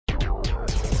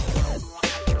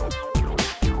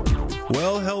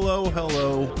Well,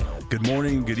 hello. Good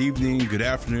morning, good evening, good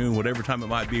afternoon, whatever time it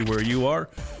might be where you are.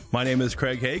 My name is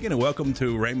Craig Hagan, and welcome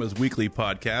to Rhema's Weekly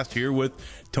Podcast here with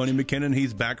Tony McKinnon.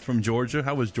 He's back from Georgia.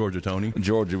 How was Georgia, Tony?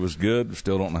 Georgia was good.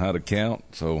 Still don't know how to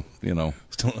count, so, Still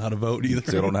don't know how to vote either.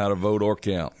 Still don't know how to vote or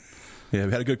count. Yeah,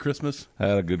 we had a good Christmas?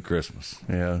 Had a good Christmas.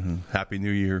 Yeah, Happy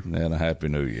New Year. And a Happy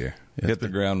New Year. Yeah, hit the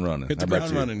ground running. Hit the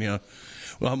ground running, yeah.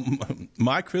 Well,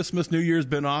 my Christmas, New Year's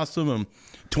been awesome.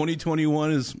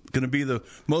 2021 is going to be the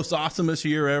most awesomest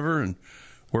year ever, and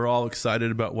we're all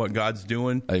excited about what God's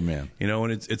doing. Amen.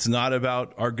 And it's not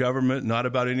about our government, not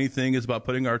about anything. It's about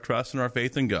putting our trust and our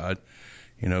faith in God,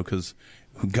 because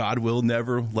God will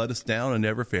never let us down and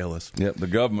never fail us. Yep, the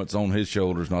government's on his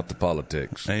shoulders, not the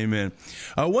politics. Amen.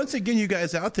 Once again, you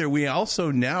guys out there, we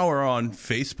also now are on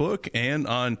Facebook and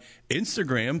on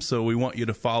Instagram, so we want you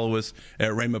to follow us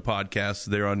at Rhema Podcasts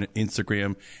there on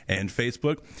Instagram and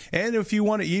Facebook. And if you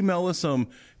want to email us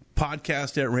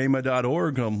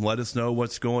podcast@rhema.org, let us know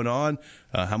what's going on,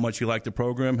 how much you like the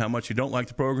program, how much you don't like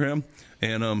the program,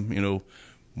 and,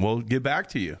 we'll get back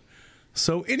to you.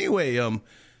 So anyway,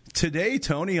 today,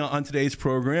 Tony, on today's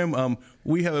program,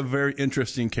 we have a very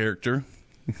interesting character,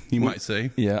 you might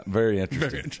say. Yeah, very interesting.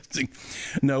 Very interesting.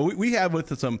 No, we have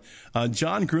with us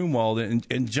John Grunwald,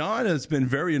 and John has been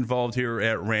very involved here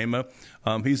at Rhema.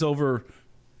 He's over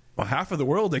half of the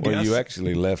world, I guess. Well, you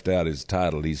actually left out his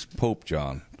title. He's Pope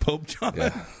John. Pope John.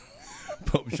 Yeah.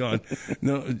 Pope John.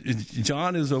 No,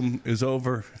 John is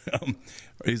over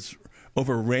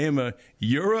Rhema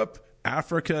Europe,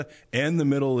 Africa, and the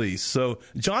Middle East. So,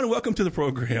 John, welcome to the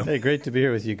program. Hey, great to be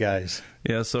here with you guys.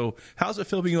 Yeah, so how's it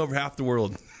feel being over half the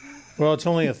world? Well, it's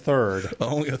only a third.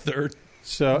 Only a third?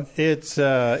 So it's,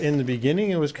 in the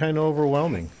beginning, it was kind of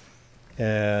overwhelming.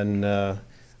 And I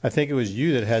think it was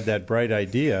you that had that bright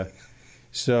idea.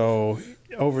 So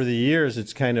over the years,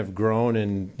 it's kind of grown,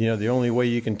 and, the only way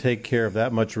you can take care of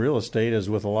that much real estate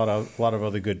is with a lot of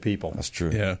other good people. That's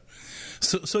true. Yeah.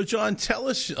 So John, tell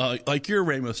us, your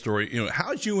Rhema story.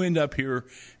 How'd you end up here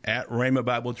at Rhema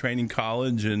Bible Training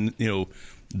College, and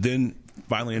then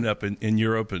finally end up in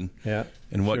Europe, and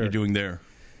what you're doing there?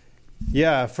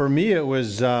 Yeah, for me it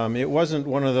was. It wasn't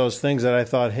one of those things that I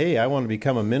thought, hey, I want to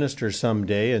become a minister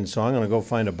someday, and so I'm going to go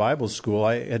find a Bible school.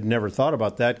 I had never thought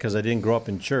about that because I didn't grow up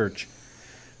in church.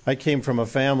 I came from a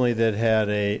family that had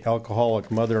a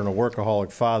alcoholic mother and a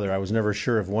workaholic father. I was never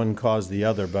sure if one caused the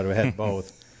other, but I had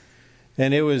both.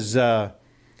 And it was, I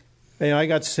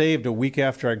got saved a week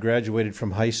after I graduated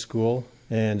from high school,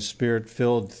 and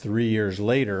Spirit-filled 3 years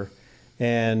later.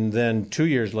 And then 2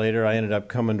 years later, I ended up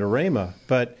coming to Rhema.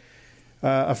 But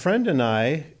a friend and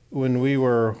I, when we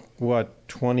were,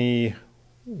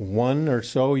 21 or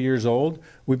so years old,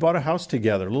 we bought a house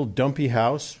together, a little dumpy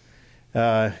house.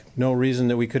 No reason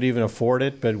that we could even afford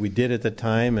it, but we did at the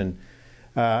time. And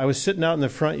I was sitting out in the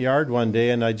front yard one day,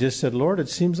 and I just said, Lord, it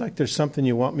seems like there's something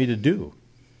you want me to do.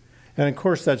 And, of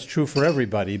course, that's true for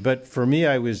everybody. But for me,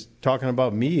 I was talking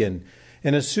about me. And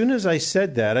as soon as I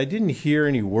said that, I didn't hear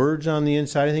any words on the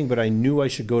inside, I think, but I knew I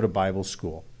should go to Bible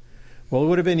school. Well, it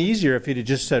would have been easier if he'd have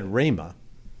just said Rhema.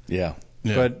 Yeah.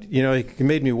 But, he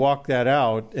made me walk that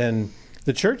out. And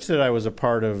the church that I was a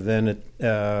part of then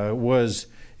was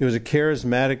a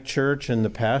charismatic church, and the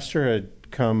pastor had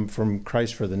come from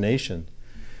Christ for the Nation.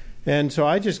 And so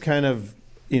I just kind of,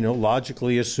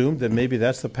 logically assumed that maybe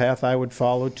that's the path I would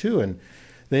follow too. And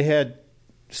they had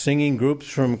singing groups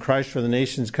from Christ for the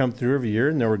Nations come through every year,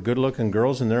 and there were good-looking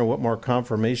girls in there. What more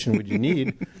confirmation would you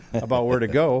need about where to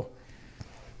go?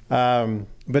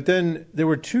 But then there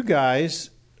were two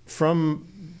guys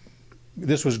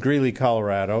this was Greeley,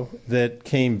 Colorado, that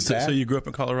came back. So you grew up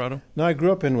in Colorado? No, I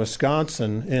grew up in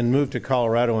Wisconsin and moved to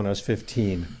Colorado when I was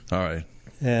 15. All right.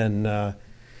 And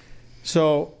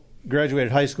so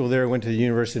graduated high school there, went to the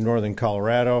University of Northern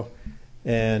Colorado,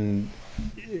 and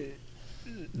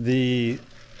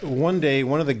one day,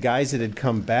 one of the guys that had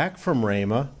come back from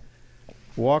Rhema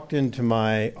walked into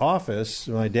my office.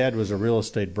 My dad was a real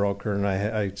estate broker, and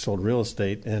I sold real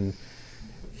estate, and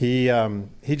he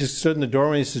just stood in the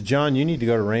doorway and he said, John, you need to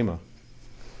go to Rhema.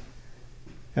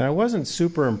 And I wasn't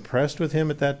super impressed with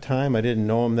him at that time. I didn't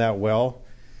know him that well.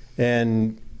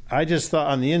 And I just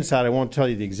thought on the inside, I won't tell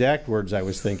you the exact words I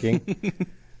was thinking,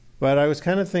 but I was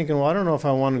kind of thinking, well, I don't know if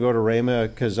I want to go to Rhema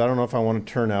because I don't know if I want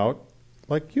to turn out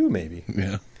like you maybe.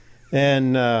 Yeah.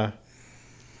 And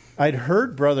I'd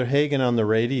heard Brother Hagan on the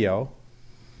radio,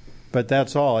 but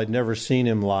that's all. I'd never seen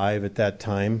him live at that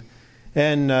time.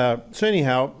 And so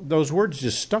anyhow, those words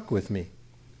just stuck with me.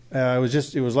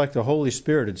 It was like the Holy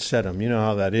Spirit had said them. You know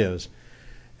how that is.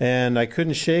 And I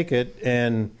couldn't shake it.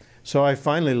 And So I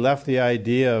finally left the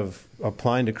idea of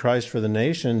applying to Christ for the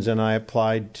Nations, and I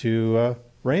applied to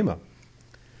Rhema.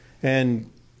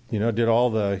 And, did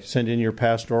all send in your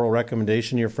pastoral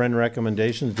recommendation, your friend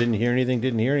recommendations, didn't hear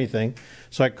anything.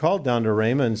 So I called down to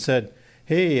Rhema and said,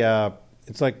 hey,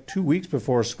 it's like 2 weeks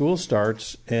before school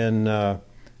starts, and I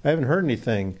haven't heard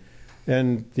anything.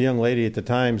 And the young lady at the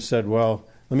time said, well,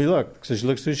 let me look. So she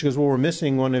looks through, she goes, well, we're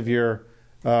missing one of your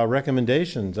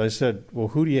recommendations. I said, well,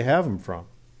 who do you have them from?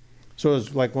 So it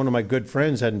was like one of my good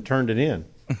friends hadn't turned it in.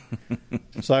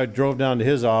 So I drove down to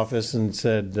his office and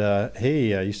said,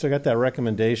 hey, you still got that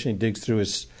recommendation? He digs through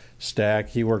his stack.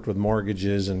 He worked with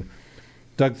mortgages and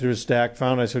dug through his stack,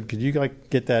 I said, could you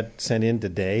get that sent in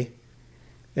today?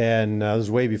 And this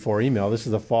was way before email. This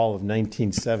is the fall of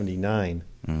 1979.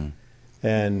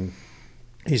 And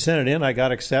he sent it in. I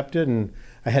got accepted, and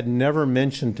I had never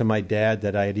mentioned to my dad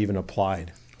that I had even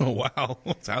applied. Oh, wow.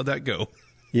 How'd that go?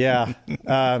 Yeah.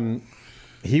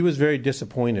 He was very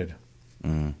disappointed.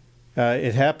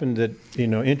 It happened that,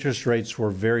 interest rates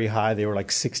were very high. They were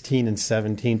like 16 and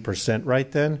 17%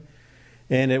 right then.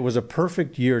 And it was a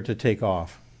perfect year to take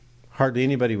off. Hardly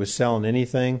anybody was selling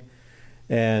anything.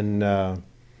 And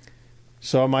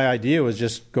so my idea was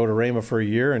just go to Rhema for a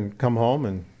year and come home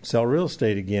and sell real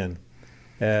estate again.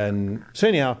 And so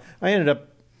anyhow, I ended up.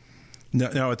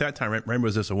 No, at that time, Rhema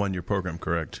was just a 1-year program,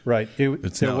 correct? Right. There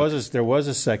was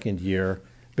a second year,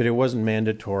 but it wasn't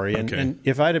mandatory. And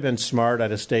if I'd have been smart,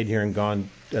 I'd have stayed here and gone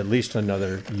at least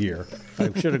another year.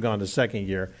 I should have gone to second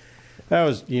year. That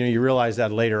was, you realize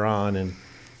that later on.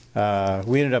 And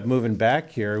we ended up moving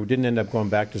back here. We didn't end up going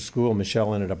back to school.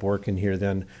 Michelle ended up working here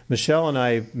then. Michelle and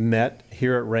I met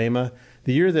here at Rhema.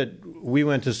 The year that we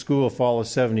went to school, fall of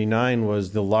 79,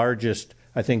 was the largest,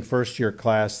 I think, first-year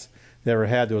class they ever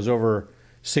had. There was over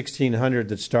 1,600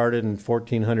 that started and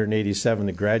 1,487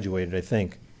 that graduated, I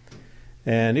think.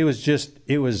 And it was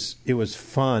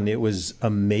fun. It was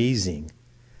amazing.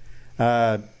 2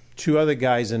 other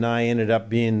guys and I ended up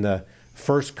being the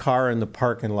first car in the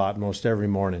parking lot most every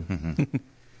morning.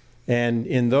 And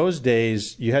in those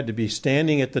days, you had to be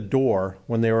standing at the door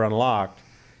when they were unlocked.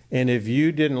 And if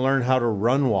you didn't learn how to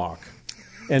run walk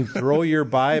and throw your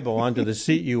Bible onto the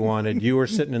seat you wanted, you were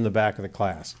sitting in the back of the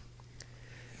class.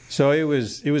 So it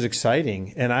was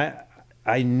exciting. And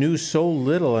I knew so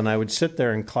little, and I would sit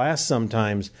there in class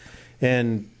sometimes,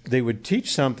 and they would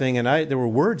teach something, and there were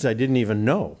words I didn't even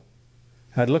know.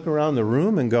 I'd look around the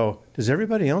room and go, does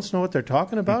everybody else know what they're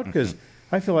talking about? Because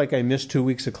I feel like I missed 2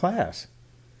 weeks of class.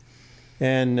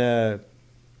 And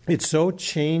it so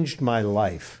changed my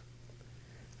life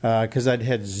because I'd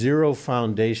had zero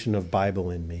foundation of Bible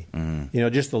in me.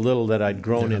 Just the little that I'd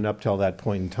grown in up till that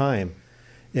point in time.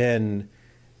 And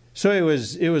so it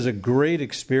was a great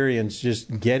experience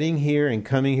just getting here and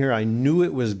coming here. I knew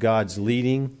it was God's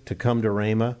leading to come to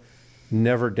Rhema.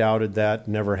 Never doubted that,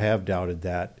 never have doubted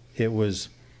that. It was,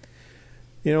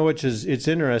 it's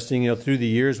interesting, through the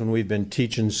years when we've been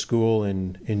teaching school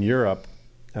in Europe,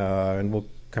 and we'll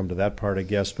come to that part, I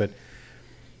guess, but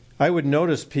I would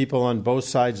notice people on both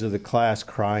sides of the class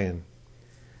crying.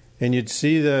 And you'd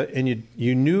see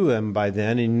you knew them by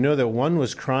then, and you know that one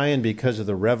was crying because of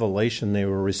the revelation they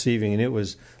were receiving, and it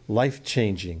was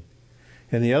life-changing.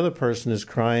 And the other person is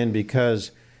crying because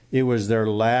it was their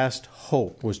last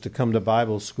hope was to come to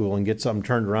Bible school and get something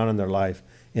turned around in their life,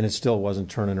 and it still wasn't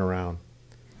turning around.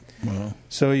 Wow.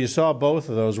 So you saw both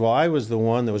of those. Well, I was the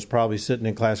one that was probably sitting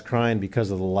in class crying because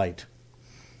of the light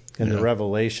and the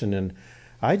revelation, and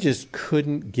I just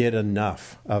couldn't get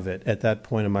enough of it at that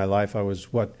point in my life. I was,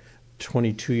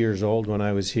 22 years old when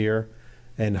I was here,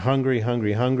 and hungry,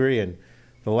 and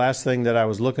the last thing that I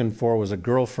was looking for was a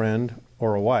girlfriend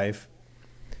or a wife,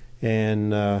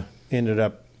 and ended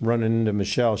up running into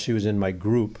Michelle. She was in my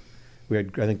group. I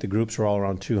think the groups were all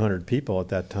around 200 people at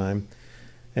that time,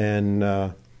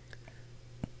 and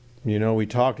we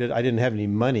talked. I didn't have any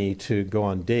money to go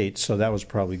on dates, so that was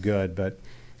probably good, but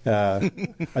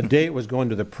a date was going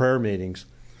to the prayer meetings.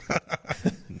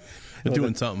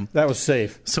 Doing something. That was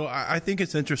safe. So I think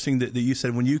it's interesting that you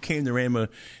said when you came to Rhema,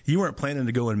 you weren't planning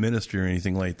to go in ministry or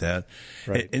anything like that.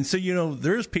 Right. And so,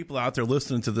 there's people out there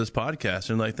listening to this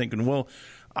podcast and like thinking, well,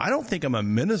 I don't think I'm a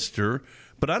minister,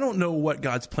 but I don't know what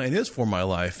God's plan is for my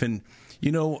life. And,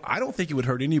 I don't think it would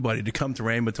hurt anybody to come to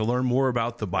Rhema to learn more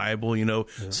about the Bible, Yeah.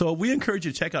 So we encourage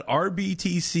you to check out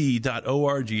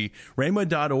rbtc.org,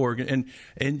 rhema.org,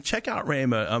 and check out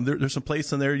Rhema. There's some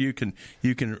place in there you can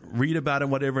read about it,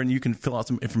 whatever, and you can fill out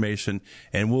some information,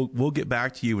 and we'll get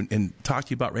back to you and talk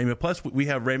to you about Rhema. Plus, we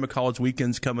have Rhema College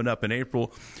weekends coming up in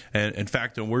April, and in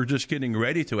fact, we're just getting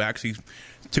ready to actually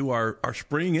to our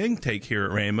spring intake here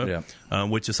at Rhema,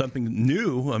 which is something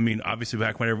new. I mean, obviously,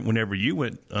 back whenever you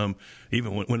went.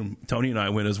 Even when Tony and I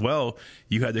went as well,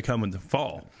 you had to come in the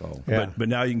fall. But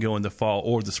now you can go in the fall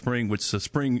or the spring, which the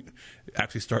spring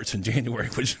actually starts in January,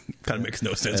 which kind of makes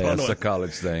no sense. It's a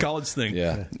college thing.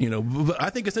 Yeah. But I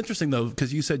think it's interesting, though,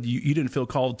 because you said you didn't feel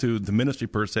called to the ministry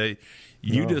per se.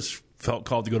 You just felt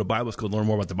called to go to Bible school to learn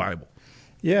more about the Bible.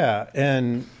 Yeah,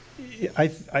 and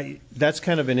I that's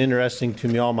kind of been interesting to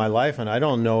me all my life, and I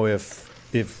don't know if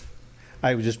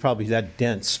I was just probably that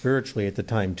dense spiritually at the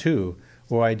time, too,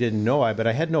 or I didn't know but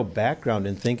I had no background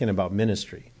in thinking about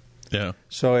ministry. Yeah.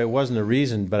 So it wasn't a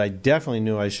reason, but I definitely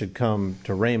knew I should come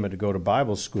to Rhema to go to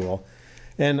Bible school.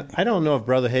 And I don't know if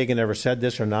Brother Hagin ever said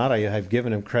this or not. I've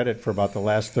given him credit for about the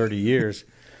last 30 years.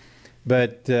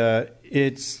 But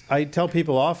I tell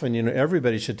people often,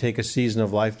 everybody should take a season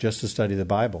of life just to study the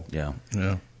Bible. Yeah.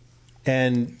 Yeah.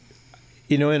 And,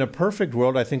 in a perfect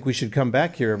world, I think we should come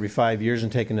back here every 5 years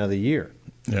and take another year.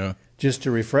 Yeah. Just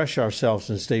to refresh ourselves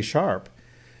and stay sharp.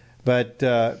 But,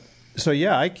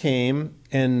 I came,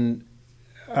 and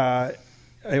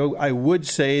I would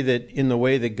say that in the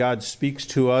way that God speaks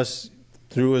to us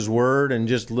through His Word and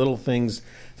just little things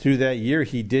through that year,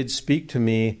 He did speak to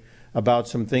me about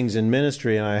some things in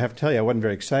ministry, and I have to tell you, I wasn't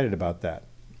very excited about that.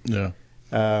 Yeah.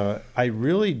 I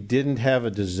really didn't have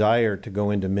a desire to go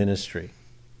into ministry.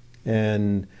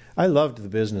 And I loved the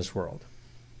business world.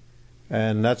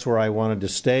 And that's where I wanted to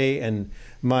stay. And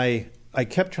I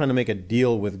kept trying to make a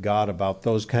deal with God about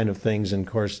those kind of things. And,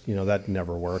 of course, that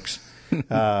never works.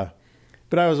 But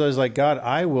I was always like, God,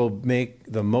 I will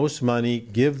make the most money,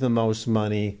 give the most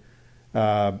money.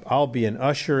 I'll be an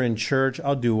usher in church.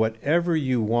 I'll do whatever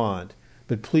you want.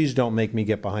 But please don't make me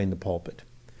get behind the pulpit.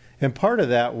 And part of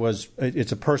that was,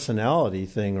 it's a personality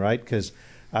thing, right? Because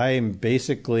I'm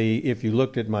basically, if you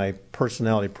looked at my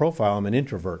personality profile, I'm an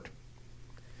introvert.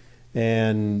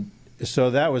 And so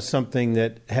that was something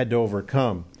that had to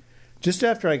overcome. Just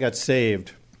after I got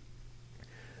saved,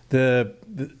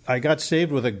 I got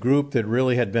saved with a group that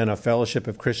really had been a Fellowship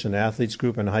of Christian Athletes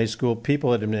group in high school.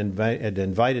 People had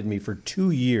invited me for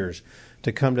 2 years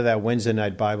to come to that Wednesday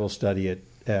night Bible study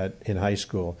in high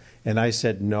school. And I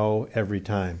said no every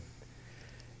time.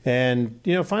 And,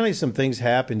 finally some things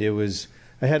happened. I was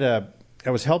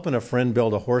helping a friend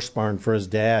build a horse barn for his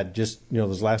dad just,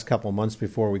 those last couple of months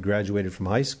before we graduated from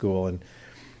high school. And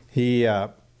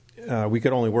we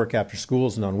could only work after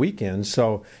schools and on weekends.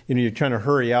 So, you're trying to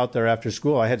hurry out there after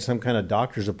school. I had some kind of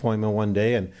doctor's appointment one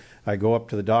day, and I go up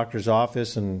to the doctor's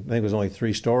office, and I think it was only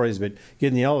 3 stories, but get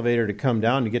in the elevator to come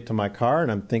down to get to my car,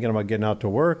 and I'm thinking about getting out to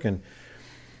work. And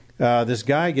this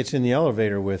guy gets in the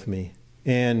elevator with me.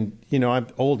 And, I'm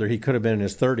older. He could have been in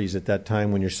his 30s at that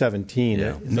time. When you're 17,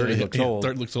 yeah. 30 looks old.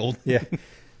 30 looks old. Yeah.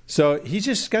 So he's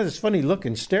just got this funny look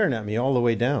and staring at me all the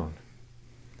way down.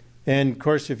 And, of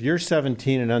course, if you're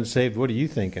 17 and unsaved, what are you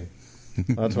thinking?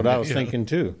 Well, that's what I was thinking,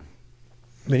 too.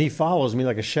 But he follows me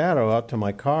like a shadow out to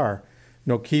my car.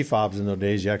 No key fobs in those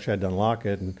days. You actually had to unlock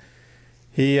it. And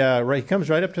he comes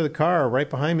right up to the car, right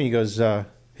behind me. He goes, hey,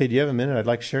 do you have a minute? I'd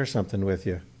like to share something with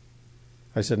you.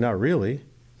 I said, not really.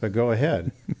 But go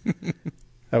ahead.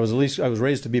 I was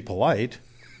raised to be polite,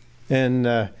 and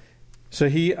so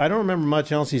I don't remember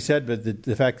much else he said, but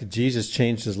the fact that Jesus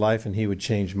changed his life and he would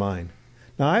change mine.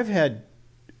 Now I've had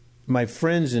my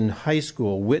friends in high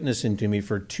school witnessing to me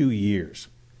for 2 years.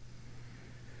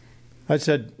 I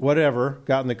said whatever,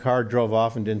 got in the car, drove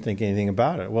off, and didn't think anything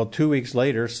about it. Well, 2 weeks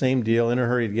later, same deal. In a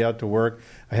hurry to get out to work,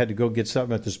 I had to go get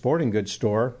something at the sporting goods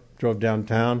store. Drove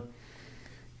downtown.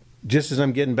 Just as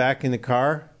I'm getting back in the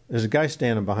car, there's a guy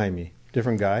standing behind me.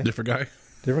 Different guy. But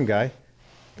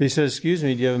he says, excuse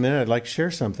me, do you have a minute? I'd like to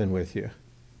share something with you.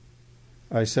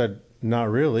 I said, not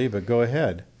really, but go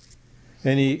ahead.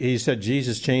 And he said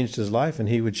Jesus changed his life and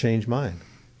he would change mine.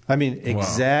 I mean,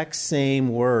 exact same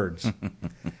words.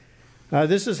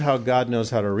 This is how God knows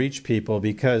how to reach people,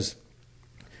 because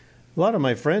a lot of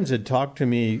my friends had talked to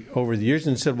me over the years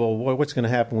and said, well, what's going to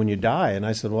happen when you die? And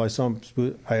I said, well,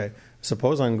 I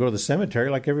suppose I'm going to go to the cemetery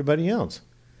like everybody else.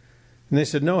 And they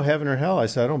said, no, heaven or hell. I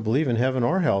said, I don't believe in heaven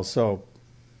or hell, so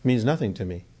it means nothing to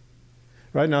me.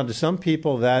 Right now, to some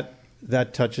people,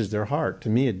 that touches their heart. To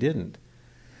me, it didn't.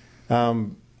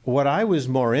 What I was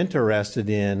more interested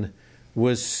in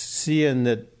was seeing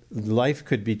that life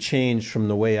could be changed from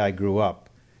the way I grew up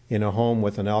in a home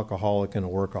with an alcoholic and a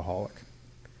workaholic.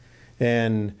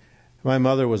 And my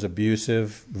mother was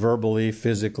abusive, verbally,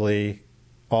 physically,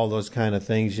 all those kind of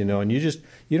things, and I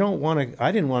didn't want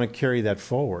to carry that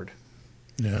forward.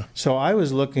 Yeah. So I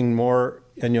was looking more,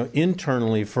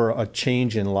 internally for a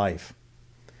change in life.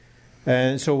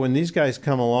 And so when these guys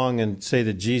come along and say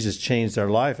that Jesus changed their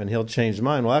life and he'll change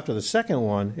mine, well, after the second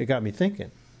one, it got me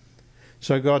thinking.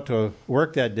 So I go out to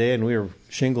work that day, and we were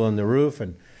shingling the roof,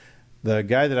 and the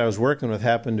guy that I was working with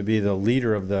happened to be the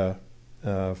leader of the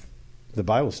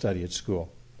Bible study at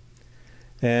school.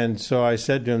 And so I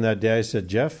said to him that day, I said,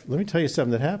 Jeff, let me tell you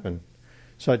something that happened.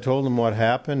 So I told him what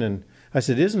happened, and I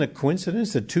said, isn't it a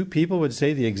coincidence that two people would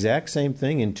say the exact same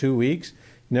thing in 2 weeks?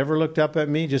 Never looked up at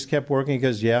me, just kept working. He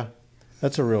goes, yeah,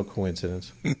 that's a real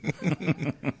coincidence.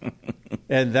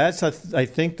 And that's, I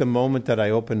think, the moment that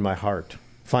I opened my heart,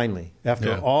 finally.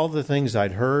 After all the things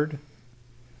I'd heard,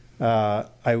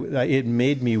 it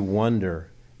made me wonder,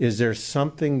 is there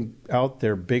something out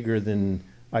there bigger than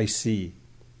I see?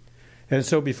 And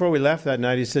so before we left that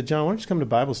night, he said, John, why don't you come to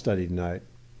Bible study tonight?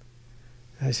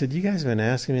 I said, you guys have been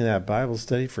asking me that Bible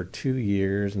study for 2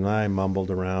 years, and I mumbled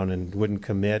around and wouldn't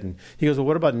commit. And he goes, well,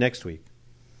 what about next week?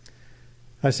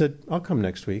 I said, I'll come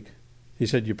next week. He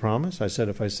said, you promise? I said,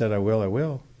 if I said I will, I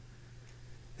will.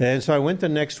 And so I went the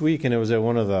next week, and it was at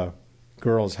one of the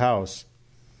girls' house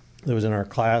that was in our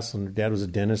class, and her dad was a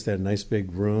dentist. They had a nice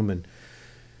big room. And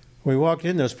when we walked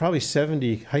in, there was probably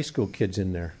 70 high school kids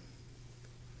in there.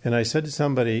 And I said to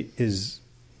somebody, is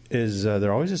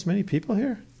there always this many people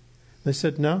here? They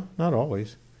said, no, not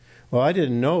always. Well, I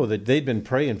didn't know that they'd been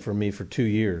praying for me for 2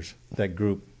 years, that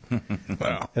group.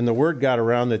 Wow. And the word got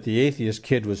around that the atheist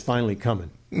kid was finally coming.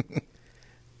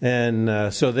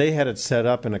 And so they had it set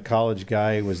up, and a college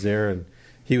guy was there, and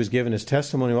he was giving his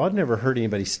testimony. Well, I'd never heard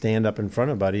anybody stand up in front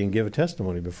of anybody and give a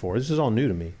testimony before. This is all new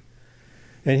to me.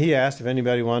 And he asked if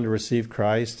anybody wanted to receive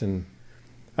Christ, and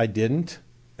I didn't.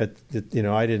 I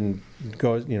didn't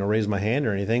go, raise my hand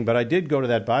or anything, but I did go to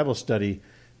that Bible study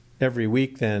every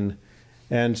week then.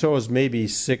 And so it was maybe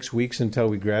 6 weeks until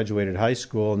we graduated high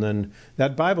school. And then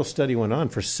that Bible study went on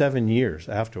for 7 years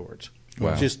afterwards,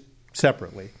 just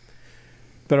separately.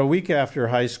 But a week after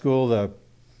high school,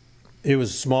 it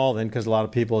was small then because a lot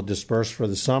of people had dispersed for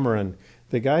the summer. And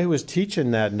the guy who was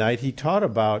teaching that night, he taught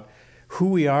about who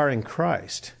we are in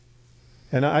Christ.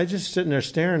 And I just sitting there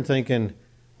staring thinking,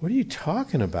 what are you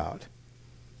talking about?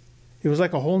 It was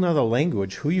like a whole nother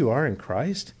language, who you are in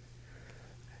Christ.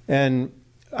 And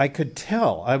I could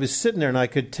tell, I was sitting there and I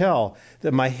could tell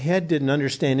that my head didn't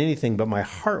understand anything, but my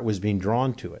heart was being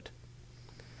drawn to it.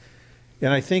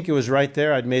 And I think it was right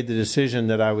there I'd made the decision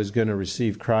that I was going to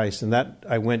receive Christ. And that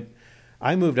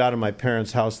I moved out of my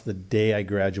parents' house the day I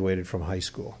graduated from high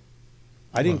school.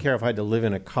 I didn't care if I had to live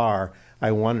in a car.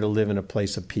 I wanted to live in a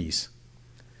place of peace.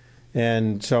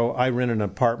 And so I rented an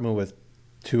apartment with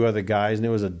 2 other guys, and it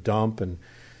was a dump. And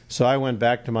so I went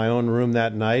back to my own room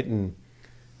that night in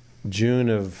June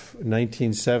of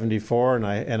 1974, and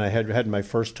I had my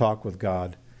first talk with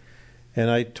God. And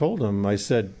I told him, I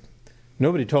said,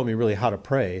 nobody told me really how to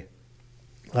pray.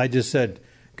 I just said,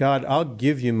 God, I'll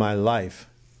give you my life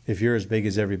if you're as big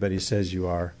as everybody says you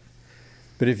are.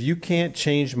 But if you can't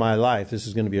change my life, this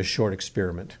is going to be a short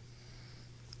experiment.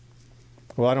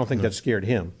 Well, I don't think that scared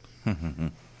him.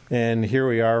 And here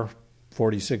we are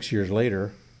 46 years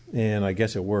later, and I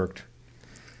guess it worked.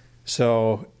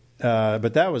 So,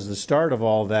 but that was the start of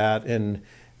all that, and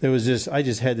there was I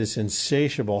just had this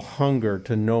insatiable hunger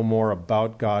to know more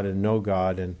about God and know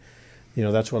God, and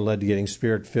that's what led to getting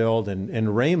Spirit-filled, and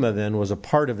Rhema then was a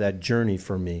part of that journey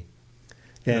for me.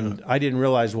 And I didn't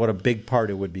realize what a big part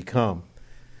it would become.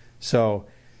 So,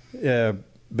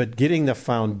 but getting the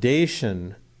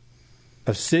foundation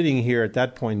of sitting here at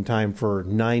that point in time for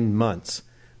 9 months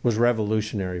was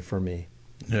revolutionary for me.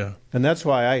 Yeah. And that's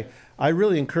why I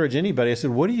really encourage anybody. I said,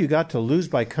 what do you got to lose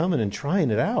by coming and trying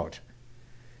it out?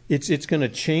 It's going to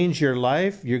change your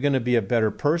life. You're going to be a better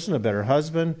person, a better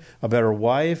husband, a better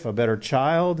wife, a better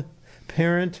child,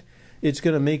 parent. It's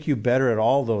going to make you better at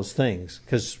all those things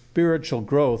because spiritual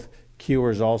growth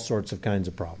cures all sorts of kinds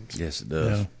of problems. Yes, it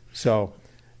does. Yeah. So,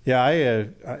 yeah,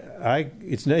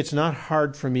 it's not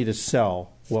hard for me to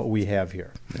sell what we have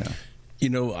here.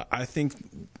 Yeah. I think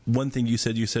one thing you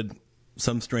said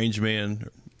some strange man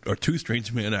or 2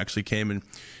 strange men actually came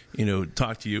and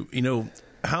talked to you.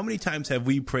 How many times have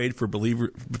we prayed for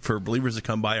believers to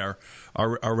come by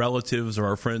our relatives or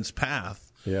our friends'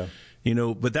 path? Yeah.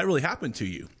 But that really happened to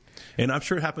you. And I'm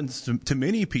sure it happens to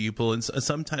many people. And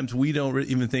sometimes we don't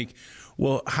even think,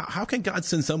 well, how can God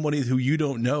send somebody who you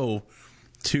don't know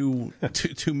to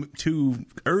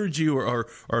urge you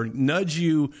or nudge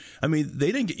you. I mean,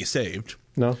 they didn't get you saved.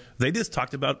 No, they just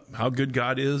talked about how good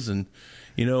God is, and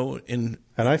and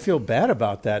I feel bad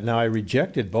about that. Now I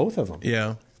rejected both of them.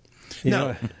 Yeah.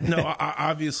 No,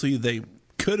 obviously they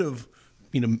could have,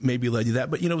 maybe led you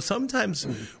that. But, sometimes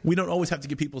we don't always have to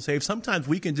get people saved. Sometimes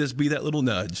we can just be that little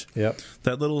nudge. Yep.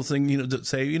 That little thing, to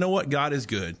say, you know what, God is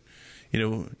good.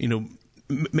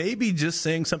 Maybe just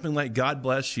saying something like, God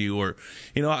bless you. Or,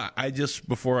 I just,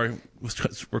 before I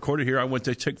was recorded here, I went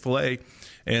to Chick-fil-A.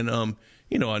 And,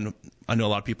 I know a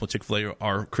lot of people at Chick-fil-A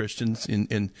are Christians.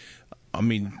 And I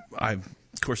mean,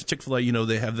 of course, Chick-fil-A,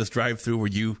 they have this drive-through where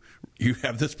you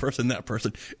have this person, that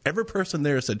person. Every person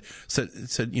there said,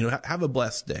 have a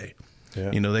blessed day.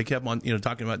 Yeah. They kept on,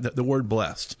 talking about the word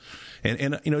blessed.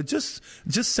 And just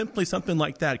simply something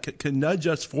like that can nudge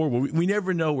us forward. We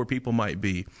never know where people might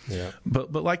be. Yeah.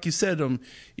 But like you said,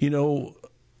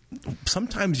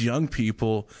 sometimes young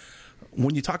people,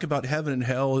 when you talk about heaven and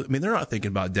hell, I mean, they're not thinking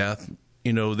about death.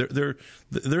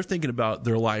 They're thinking about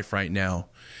their life right now.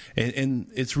 And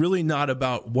it's really not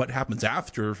about what happens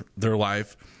after their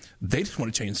life. They just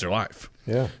want to change their life.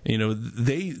 Yeah.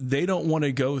 They don't want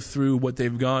to go through what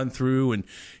they've gone through. And,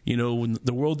 in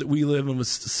the world that we live in with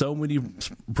so many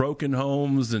broken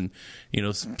homes and,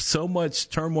 so much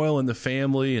turmoil in the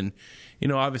family. And,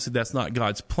 obviously that's not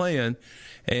God's plan.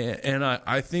 And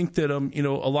I think that,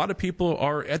 a lot of people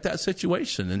are at that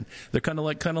situation, and they're kind of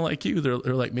like you. They're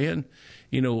like, man,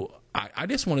 I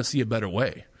just want to see a better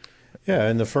way. Yeah.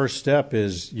 And the first step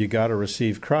is you got to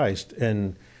receive Christ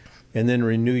and then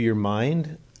renew your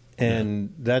mind.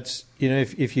 And that's,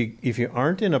 if you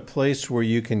aren't in a place where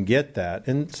you can get that,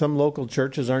 and some local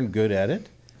churches aren't good at it.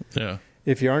 Yeah.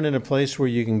 If you aren't in a place where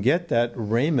you can get that,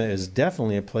 Rhema is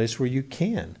definitely a place where you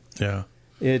can. Yeah.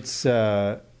 It's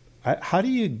how do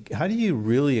you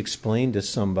really explain to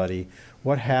somebody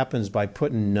what happens by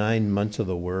putting 9 months of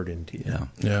the Word into you? Yeah.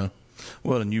 Yeah.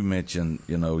 Well, and you mentioned,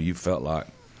 you felt like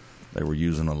they were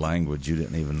using a language you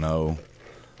didn't even know.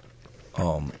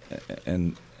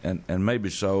 And maybe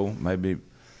so. Maybe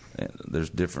there's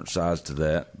different sides to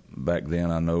that. Back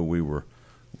then, I know we were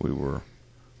a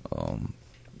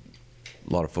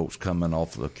lot of folks coming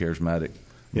off of the charismatic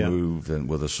move and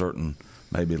with a certain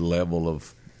maybe level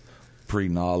of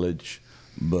pre-knowledge,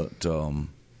 but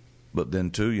then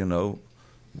too,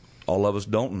 all of us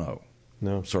don't know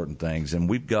certain things, and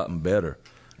we've gotten better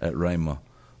at Rhema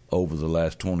over the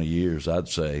last 20 years, I'd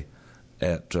say,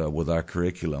 with our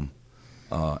curriculum.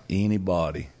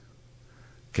 Anybody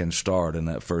can start in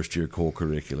that first year core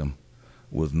curriculum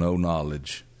with no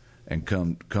knowledge and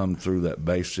come through that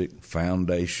basic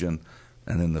foundation,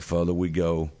 and then the further we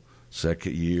go,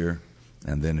 second year,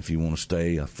 and then if you want to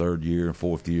stay a third year,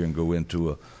 fourth year, and go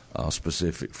into a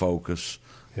specific focus,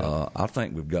 I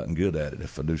think we've gotten good at it,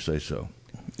 if I do say so.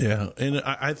 Yeah, and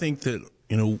I think that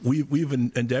we've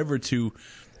endeavored to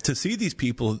see these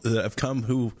people that have come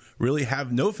who really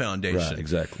have no foundation. Right,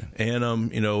 exactly.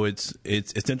 And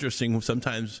it's interesting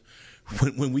sometimes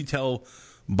when we tell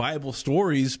Bible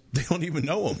stories, they don't even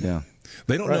know them. Yeah.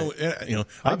 They don't know.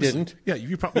 I didn't. Yeah,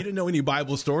 you didn't know any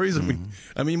Bible stories. I mean,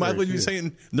 you might as well be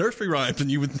saying nursery rhymes, and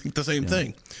you would think the same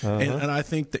thing. Uh-huh. And I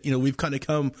think that we've kind of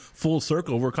come full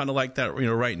circle. We're kind of like that,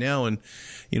 right now. And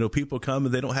people come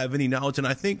and they don't have any knowledge. And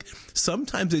I think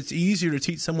sometimes it's easier to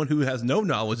teach someone who has no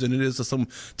knowledge than it is to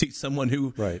teach someone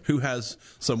who has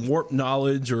some warped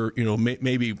knowledge or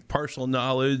maybe partial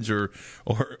knowledge or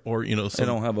they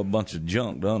don't have a bunch of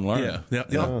junk to unlearn. Yeah,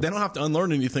 they don't have to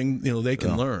unlearn anything. They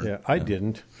can learn. Yeah, I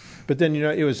didn't. But then,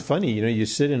 it was funny, you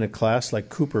sit in a class like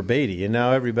Cooper Beatty, and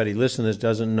now everybody listening to this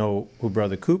doesn't know who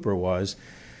Brother Cooper was,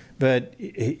 but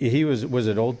he was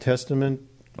it Old Testament?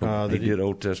 He did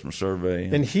Old Testament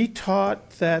survey. And he taught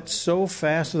that so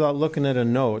fast without looking at a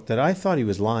note that I thought he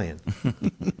was lying.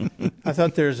 I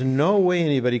thought there's no way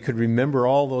anybody could remember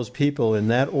all those people in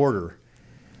that order.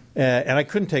 And I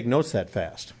couldn't take notes that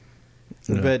fast.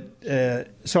 Yeah. But,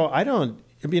 so I don't,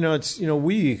 it's,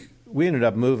 we ended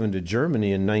up moving to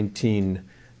Germany in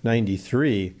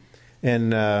 1993,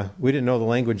 and we didn't know the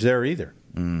language there either.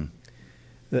 Mm.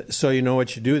 So you know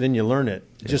what you do, then you learn it.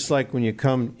 Yeah. Just like when you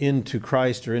come into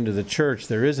Christ or into the church,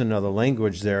 there is another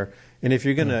language there, and if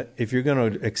you're gonna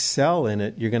excel in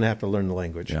it, you're gonna have to learn the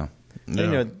language. Yeah.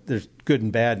 And, there's good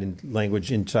and bad in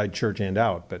language inside church and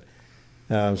out, but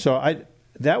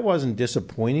that wasn't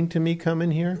disappointing to me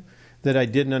coming here. That I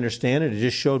didn't understand it. It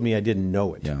just showed me I didn't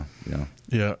know it. Yeah.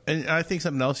 And I think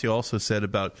something else you also said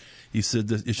you said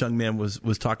this young man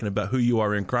was talking about who you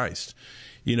are in Christ.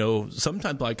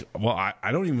 Sometimes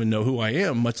I don't even know who I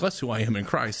am, much less who I am in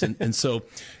Christ. And so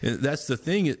that's the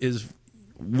thing is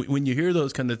when you hear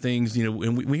those kind of things, you know,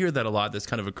 and we hear that a lot. That's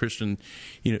kind of a Christian,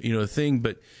 you know, thing.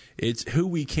 But it's who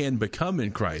we can become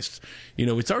in Christ. You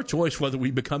know, it's our choice whether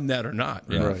we become that or not.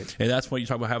 You know? Right. And that's why you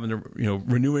talk about having the, you know,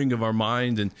 renewing of our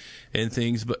mind and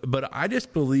things. But I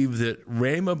just believe that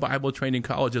Rhema Bible Training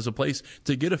College is a place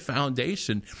to get a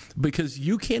foundation, because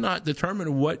you cannot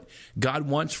determine what God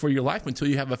wants for your life until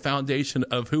you have a foundation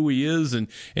of who He is and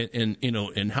you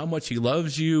know, and how much He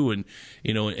loves you, and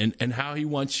you know, and how He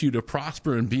wants you to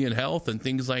prosper and be in health and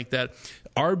things like that.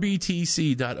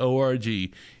 rbtc.org, you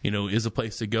know, is a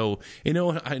place to go. You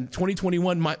know,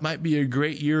 2021 might be a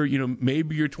great year. You know,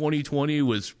 maybe your 2020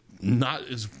 was not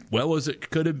as well as it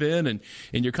could have been, and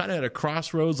you're kind of at a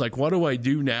crossroads, like, what do I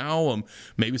do now?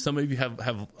 Maybe some of you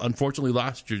have unfortunately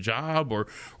lost your job, or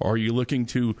are you looking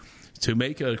to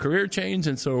make a career change?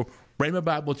 And so Rhema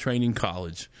Bible Training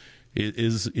College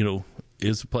is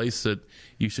a place that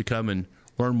you should come and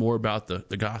learn more about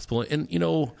the gospel. And, you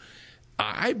know,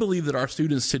 I believe that our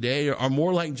students today are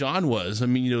more like John was. I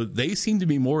mean, you know, they seem to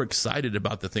be more excited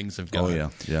about the things of God. Oh,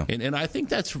 yeah. And I think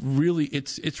that's really,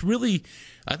 it's really,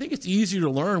 I think it's easier to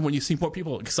learn when you see more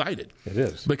people excited. It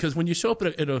is. Because when you show up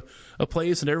at a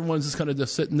place and everyone's just kind of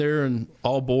just sitting there and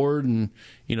all bored and,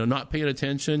 you know, not paying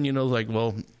attention, you know, like,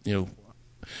 well, you know,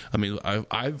 I mean,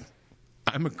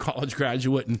 I'm a college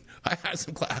graduate, and I had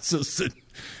some classes that,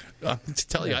 to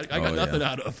tell you, I got nothing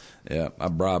out of. Yeah, I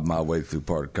bribed my way through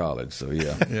part of college, so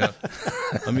yeah. Yeah.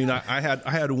 I mean, I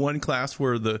had one class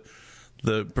where the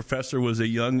professor was a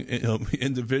young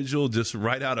individual just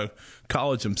right out of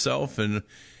college himself, and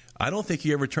I don't think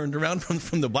he ever turned around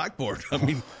from the blackboard. I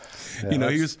mean, Yeah, you know,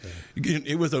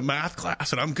 it was a math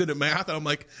class, and I'm good at math, and I'm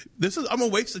like, I'm a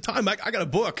waste of time. I got a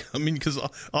book. I mean, because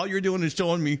all you're doing is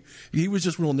showing me. He was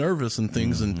just real nervous and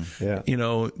things, and you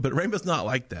know, but Rhema's not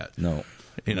like that. No,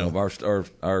 you know,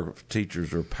 our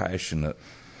teachers are passionate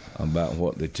about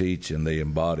what they teach, and they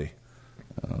embody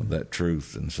that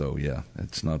truth, and so yeah,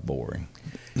 it's not boring.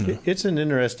 It's an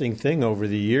interesting thing over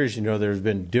the years. You know, there's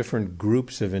been different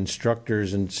groups of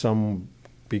instructors, and some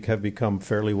have become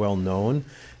fairly well known,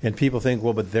 and people think,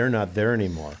 well, but they're not there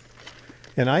anymore.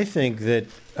 And I think that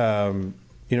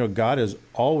you know, God has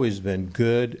always been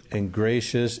good and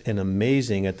gracious and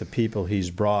amazing at the people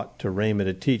He's brought to Rhema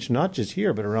to teach, not just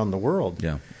here but around the world.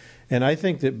 Yeah. And I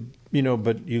think that, you know,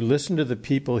 but you listen to the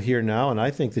people here now, and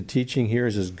I think the teaching here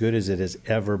is as good as it has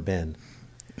ever been.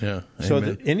 Yeah.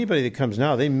 So anybody that comes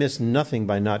now, they miss nothing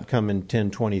by not coming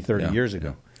 10, 20, 30 years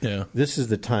ago. Yeah. This is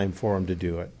the time for them to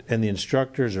do it. And the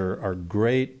instructors are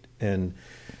great. And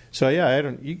so,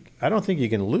 yeah, I don't think you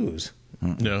can lose.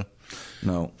 No.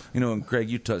 No. You know, and Craig,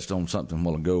 you touched on something a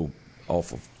while ago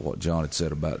off of what John had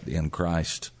said about in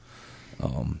Christ.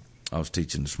 I was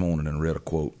teaching this morning and read a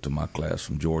quote to my class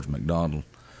from George MacDonald,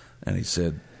 and he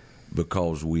said,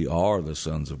 because we are the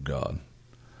sons of God,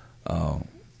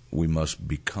 we must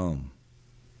become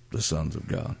the sons of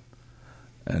God.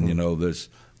 And, you know, there's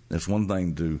one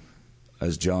thing to,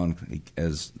 as John,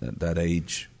 as at that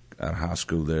age, out of high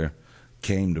school there,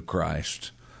 came to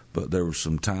Christ, but there was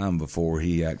some time before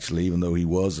he actually, even though he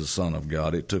was a son of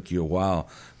God, it took you a while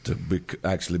to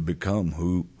actually become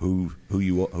who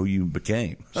you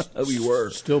became, who you were.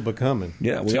 Still becoming.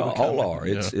 Yeah, we all are.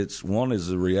 It's one is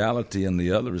a reality and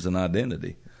the other is an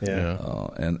identity. Yeah.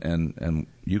 And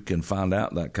you can find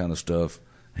out that kind of stuff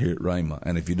here at Rhema.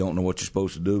 And if you don't know what you're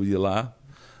supposed to do with your life,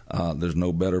 there's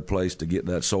no better place to get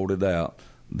that sorted out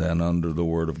than under the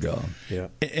Word of God. Yeah.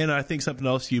 And I think something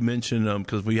else you mentioned,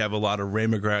 because we have a lot of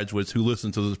Rhema graduates who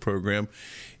listen to this program,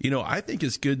 you know, I think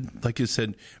it's good, like you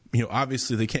said, you know,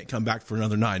 obviously they can't come back for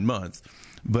another 9 months.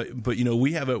 But you know,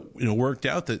 we have it, you know, worked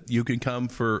out that you can come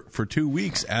for 2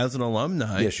 weeks as an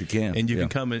alumni. Yes, you can, and you can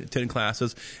come and attend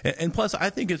classes. And plus,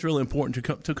 I think it's really important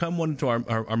to come one to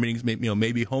our meetings.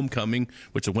 Maybe homecoming,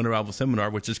 which is Winter Bible Seminar,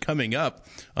 which is coming up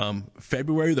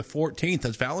February the 14th.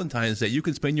 That's Valentine's Day. You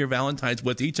can spend your Valentine's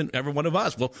with each and every one of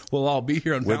us. We'll all be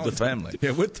here on with the family.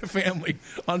 Yeah, with the family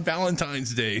on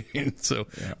Valentine's Day. And so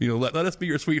you know, let us be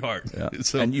your sweetheart. Yeah.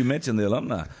 So, and you mentioned the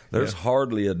alumni. There's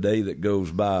hardly a day that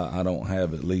goes by I don't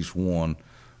have at least one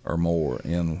or more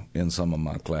in some of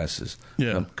my classes.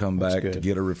 Yeah. Come back to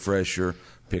get a refresher,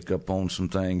 pick up on some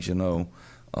things, you know.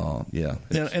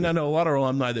 And I know a lot of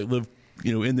alumni that live,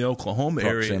 you know, in the Oklahoma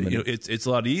area. You know, it's a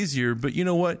lot easier. But you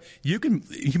know what?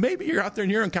 Maybe you're out there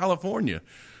and you're in California,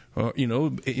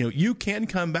 you can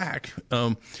come back.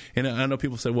 And I know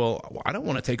people say, well, I don't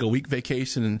want to take a week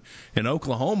vacation in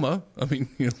Oklahoma. I mean,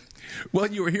 well,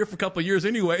 you were here for a couple of years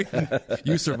anyway.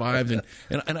 You survived.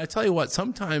 And I tell you what,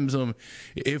 sometimes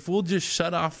if we'll just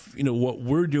shut off, what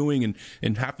we're doing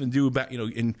and have to do about,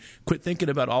 and quit thinking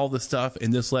about all this stuff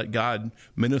and just let God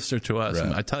minister to us. Right.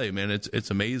 And I tell you, man, it's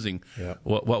amazing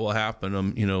what will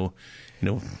happen.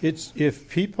 It's if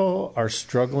people are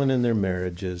struggling in their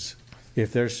marriages,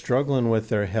 if they're struggling with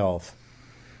their health,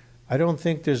 I don't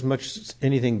think there's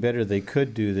anything better they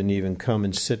could do than even come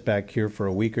and sit back here for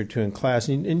a week or two in class.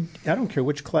 And I don't care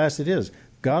which class it is.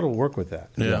 God will work with that.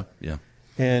 Yeah.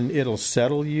 And it'll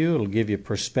settle you. It'll give you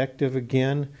perspective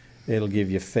again. It'll give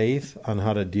you faith on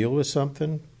how to deal with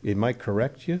something. It might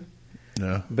correct you.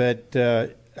 Yeah. But,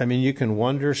 you can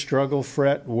wonder, struggle,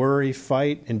 fret, worry,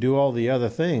 fight, and do all the other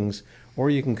things, or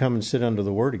you can come and sit under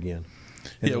the Word again,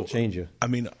 and it'll change you. I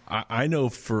mean, I know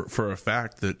for a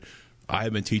fact that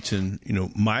I've been teaching,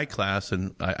 my class,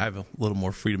 and I have a little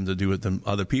more freedom to do it than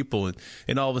other people.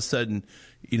 And all of a sudden,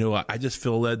 I just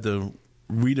feel led to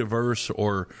read a verse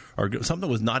or something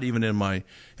was not even in my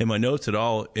notes at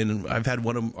all. And I've had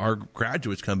one of our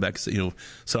graduates come back and say,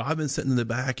 so I've been sitting in the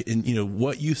back and,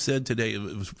 what you said today, it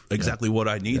was exactly what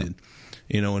I needed,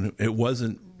 and it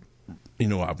wasn't,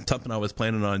 something I was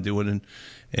planning on doing.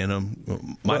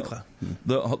 The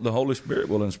Holy Spirit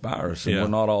will inspire us, and we're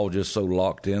not all just so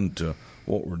locked into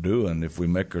what we're doing. If we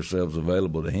make ourselves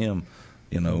available to Him,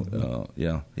 He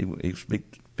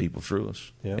speaks to people through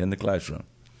us in the classroom.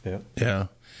 Yeah.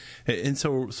 And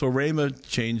so Rhema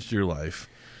changed your life.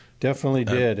 Definitely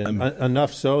did, and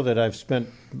enough so that I've spent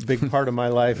a big part of my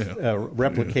life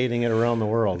replicating it around the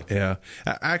world. Yeah.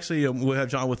 Actually, we'll have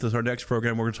John with us our next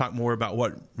program. We're going to talk more about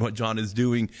what John is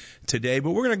doing today,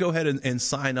 but we're going to go ahead and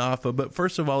sign off. But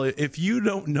first of all, if you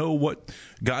don't know what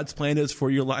God's plan is for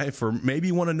your life, or maybe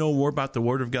you want to know more about the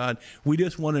Word of God, we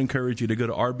just want to encourage you to go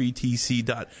to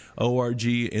rbtc.org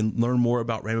and learn more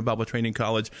about Rhema Bible Training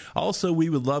College. Also,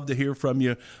 we would love to hear from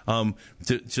you.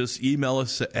 Just email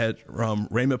us at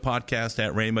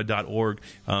rhemapodcast@rhema.org,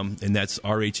 and that's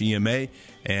RHEMA.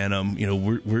 And,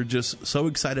 we're just so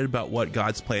excited about what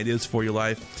God's plan is for your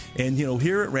life. And,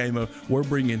 here at Rhema, we're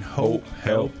bringing hope,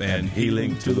 help, and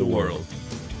healing to the world.